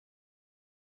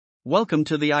Welcome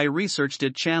to the I Researched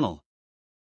It channel.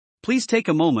 Please take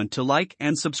a moment to like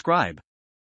and subscribe.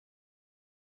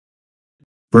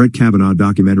 Brett Kavanaugh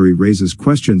documentary raises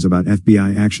questions about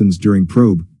FBI actions during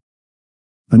probe.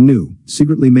 A new,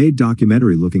 secretly made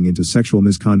documentary looking into sexual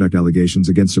misconduct allegations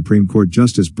against Supreme Court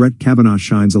Justice Brett Kavanaugh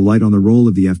shines a light on the role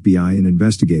of the FBI in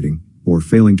investigating, or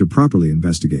failing to properly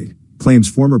investigate, claims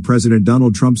former President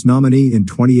Donald Trump's nominee in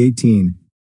 2018,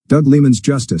 Doug Leaman's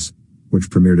Justice, which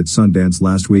premiered at Sundance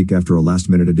last week after a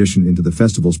last-minute addition into the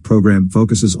festival's program,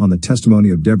 focuses on the testimony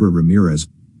of Deborah Ramirez,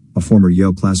 a former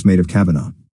Yale classmate of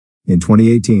Kavanaugh. In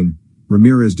 2018,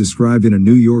 Ramirez described in a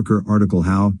New Yorker article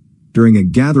how, during a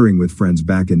gathering with friends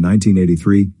back in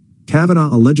 1983,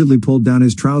 Kavanaugh allegedly pulled down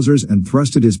his trousers and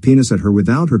thrusted his penis at her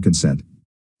without her consent.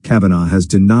 Kavanaugh has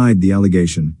denied the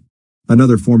allegation.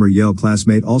 Another former Yale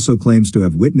classmate also claims to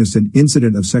have witnessed an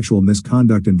incident of sexual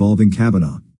misconduct involving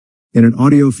Kavanaugh. In an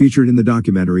audio featured in the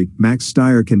documentary, Max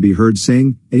Stier can be heard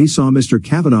saying he saw Mr.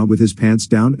 Kavanaugh with his pants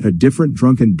down at a different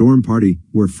drunken dorm party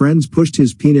where friends pushed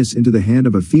his penis into the hand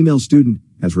of a female student,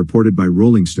 as reported by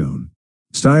Rolling Stone.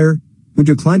 Stier, who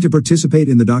declined to participate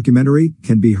in the documentary,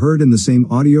 can be heard in the same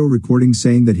audio recording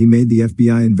saying that he made the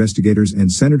FBI investigators and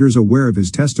senators aware of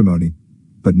his testimony,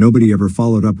 but nobody ever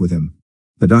followed up with him.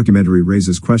 The documentary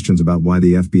raises questions about why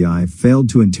the FBI failed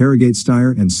to interrogate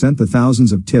Stier and sent the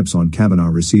thousands of tips on Kavanaugh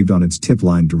received on its tip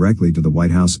line directly to the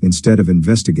White House instead of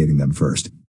investigating them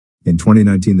first. In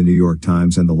 2019, the New York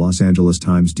Times and the Los Angeles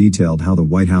Times detailed how the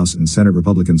White House and Senate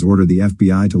Republicans ordered the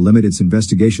FBI to limit its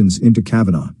investigations into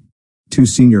Kavanaugh. Two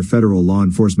senior federal law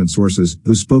enforcement sources,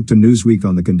 who spoke to Newsweek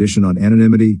on the condition on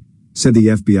anonymity, said the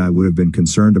FBI would have been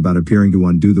concerned about appearing to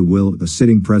undo the will of a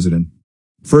sitting president.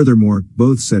 Furthermore,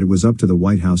 both said it was up to the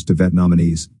White House to vet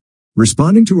nominees.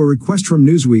 Responding to a request from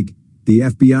Newsweek, the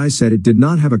FBI said it did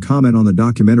not have a comment on the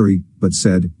documentary, but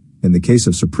said, in the case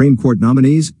of Supreme Court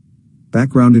nominees,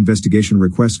 background investigation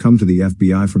requests come to the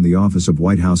FBI from the Office of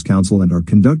White House Counsel and are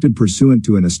conducted pursuant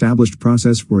to an established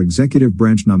process for executive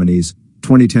branch nominees.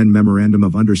 2010 Memorandum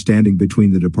of Understanding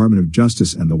between the Department of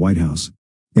Justice and the White House.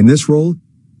 In this role,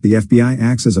 the FBI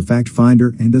acts as a fact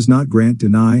finder and does not grant,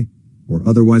 deny, or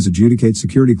otherwise adjudicate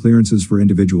security clearances for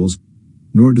individuals,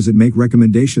 nor does it make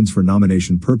recommendations for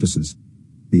nomination purposes.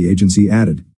 The agency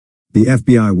added. The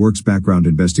FBI works background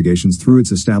investigations through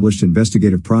its established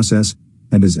investigative process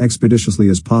and as expeditiously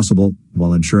as possible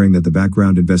while ensuring that the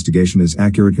background investigation is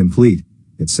accurate and complete,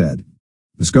 it said.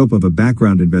 The scope of a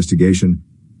background investigation,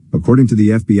 according to the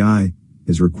FBI,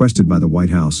 is requested by the White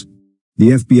House.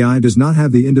 The FBI does not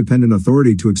have the independent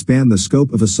authority to expand the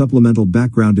scope of a supplemental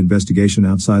background investigation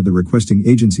outside the requesting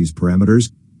agency's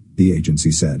parameters, the agency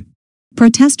said.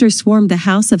 Protesters swarmed the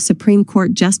House of Supreme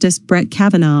Court Justice Brett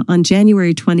Kavanaugh on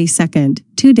January 22,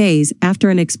 2 days after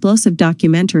an explosive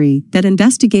documentary that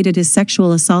investigated his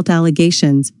sexual assault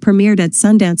allegations premiered at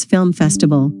Sundance Film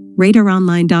Festival,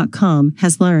 RadarOnline.com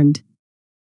has learned.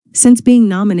 Since being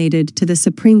nominated to the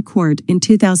Supreme Court in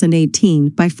 2018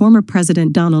 by former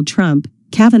President Donald Trump,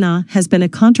 Kavanaugh has been a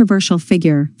controversial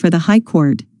figure for the High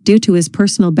Court due to his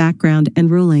personal background and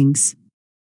rulings.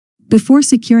 Before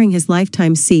securing his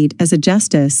lifetime seat as a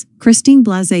justice, Christine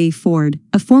Blasey Ford,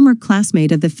 a former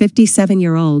classmate of the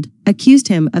 57-year-old, accused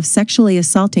him of sexually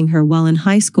assaulting her while in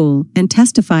high school and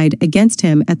testified against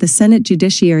him at the Senate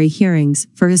Judiciary hearings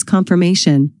for his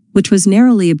confirmation, which was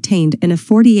narrowly obtained in a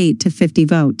 48-50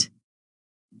 vote.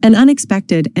 An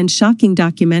unexpected and shocking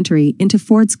documentary into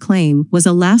Ford's claim was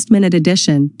a last-minute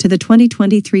addition to the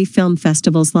 2023 film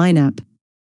festival's lineup.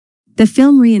 The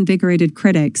film reinvigorated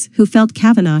critics who felt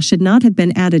Kavanaugh should not have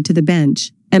been added to the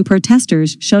bench, and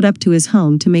protesters showed up to his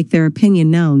home to make their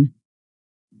opinion known.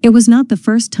 It was not the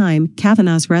first time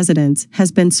Kavanaugh's residence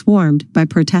has been swarmed by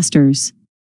protesters.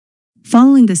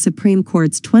 Following the Supreme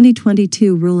Court's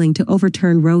 2022 ruling to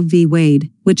overturn Roe v.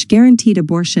 Wade, which guaranteed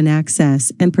abortion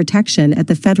access and protection at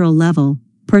the federal level,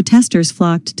 protesters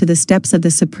flocked to the steps of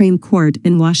the Supreme Court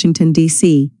in Washington,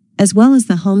 D.C., as well as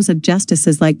the homes of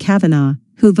justices like Kavanaugh,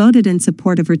 who voted in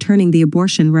support of returning the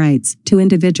abortion rights to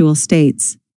individual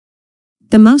states.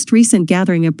 The most recent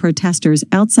gathering of protesters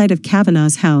outside of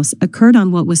Kavanaugh's house occurred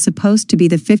on what was supposed to be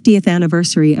the 50th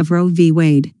anniversary of Roe v.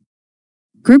 Wade.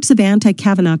 Groups of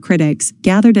anti-Kavanaugh critics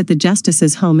gathered at the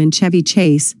justice's home in Chevy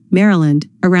Chase, Maryland,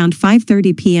 around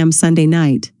 5:30 p.m. Sunday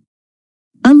night.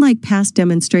 Unlike past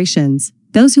demonstrations,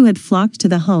 those who had flocked to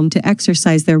the home to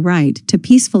exercise their right to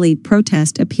peacefully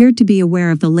protest appeared to be aware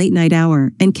of the late-night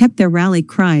hour and kept their rally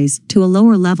cries to a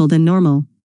lower level than normal.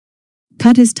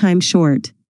 "Cut his time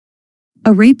short.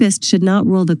 A rapist should not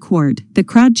rule the court," the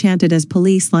crowd chanted as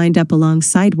police lined up along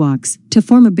sidewalks to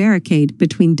form a barricade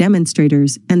between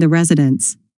demonstrators and the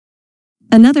residents.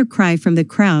 Another cry from the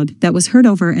crowd that was heard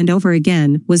over and over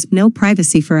again was, "No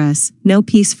privacy for us, no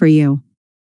peace for you."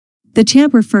 The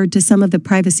chant referred to some of the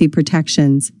privacy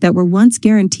protections that were once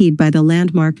guaranteed by the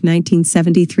landmark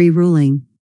 1973 ruling.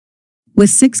 With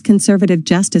 6 conservative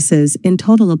justices in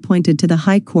total appointed to the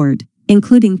High Court,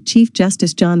 including Chief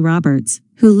Justice John Roberts,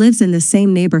 who lives in the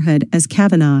same neighborhood as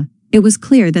Kavanaugh, it was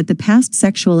clear that the past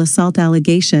sexual assault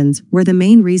allegations were the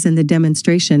main reason the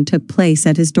demonstration took place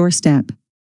at his doorstep.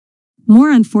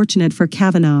 More unfortunate for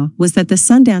Kavanaugh was that the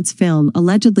Sundance film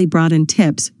allegedly brought in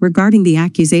tips regarding the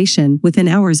accusation within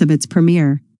hours of its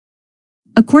premiere.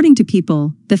 According to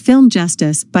People, the film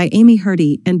Justice by Amy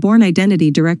Hurdy and Born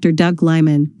Identity director Doug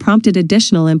Liman prompted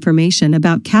additional information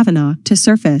about Kavanaugh to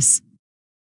surface.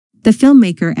 The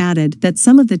filmmaker added that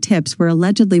some of the tips were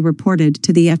allegedly reported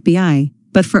to the FBI,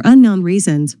 but for unknown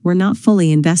reasons were not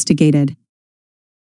fully investigated.